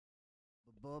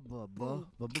Boo, boo, boo,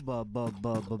 boo, boo, boo,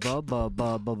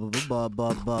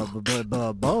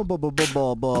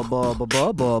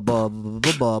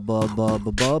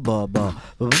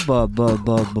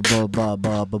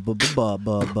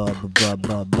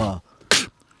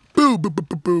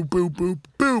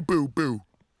 boo, boo, boo.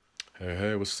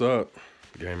 Hey, what's up?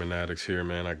 Gaming Addicts here,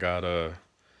 man. I got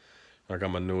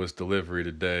my newest delivery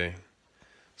today.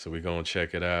 So we gonna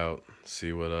check it out.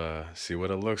 See what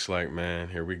it looks like, man.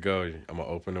 Here we go. I'm gonna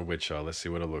open it with y'all. Let's see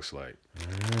what it looks like.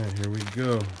 Alright, here we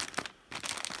go.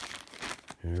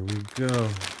 Here we go.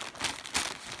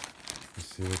 Let's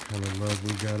see what kind of love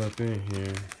we got up in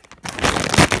here.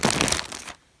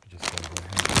 Just gonna go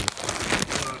ahead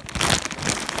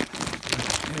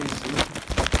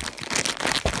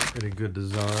and pretty good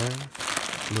design.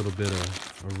 A little bit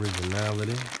of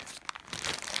originality.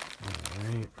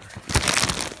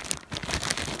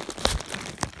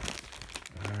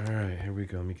 Alright, here we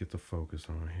go. Let me get the focus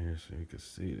on here so you can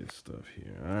see this stuff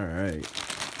here. Alright.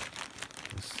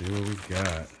 Let's see what we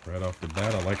got. Right off the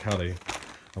bat, I like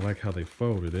how they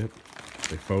folded it.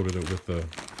 They folded it with the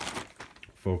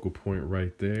focal point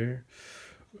right there.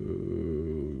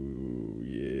 Ooh,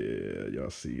 yeah, y'all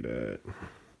see that.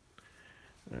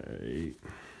 Alright.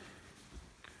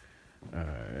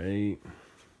 Alright.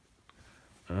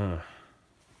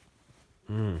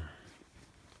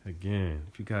 Again,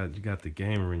 if you got the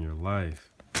gamer in your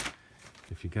life,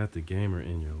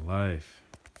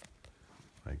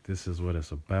 like this is what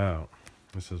it's about.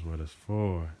 This is what it's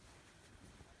for.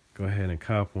 Go ahead and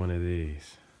cop one of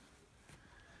these.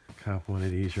 Cop one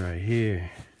of these right here.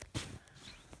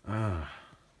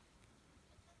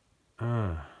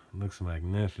 Looks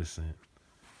magnificent.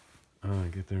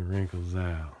 Get them wrinkles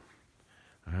out.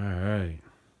 All right.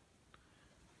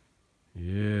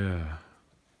 Yeah.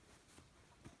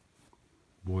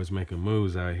 Boys making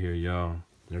moves out here, y'all.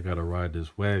 Y'all gotta ride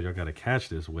this wave. Y'all gotta catch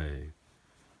this wave.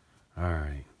 All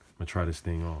right. I'm gonna try this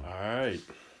thing on. All right.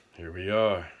 Here we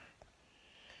are.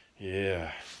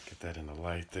 Yeah. Get that in the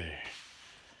light there.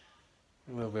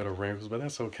 A little bit of wrinkles, but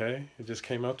that's okay. It just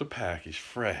came out the package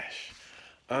fresh.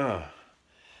 And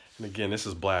again, this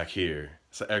is black here.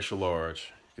 It's an extra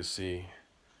large. You can see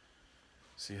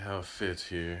how it fits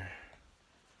here.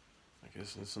 I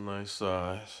guess it's a nice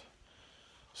size.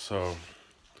 So,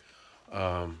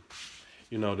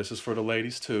 you know, this is for the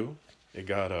ladies too. It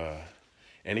got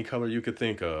any color you could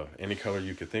think of, any color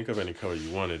you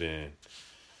want it in.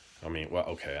 I mean, well,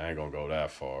 okay, I ain't gonna go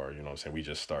that far, you know what I'm saying? We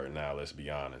just starting now, let's be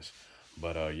honest.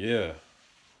 But yeah,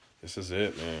 this is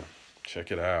it, man. Check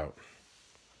it out.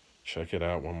 Check it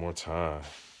out one more time.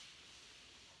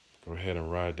 Go ahead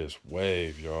and ride this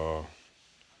wave, y'all.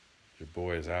 Your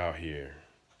boy's out here.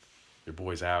 Your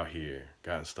boy's out here.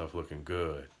 Got stuff looking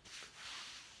good.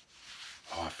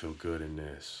 Oh, I feel good in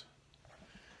this.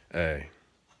 Hey.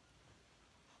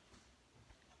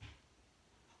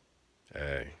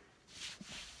 Hey.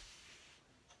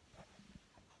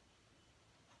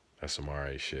 That's some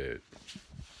alright shit.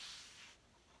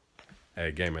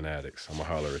 Hey, Gaming Addicts, I'ma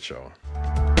holler at y'all.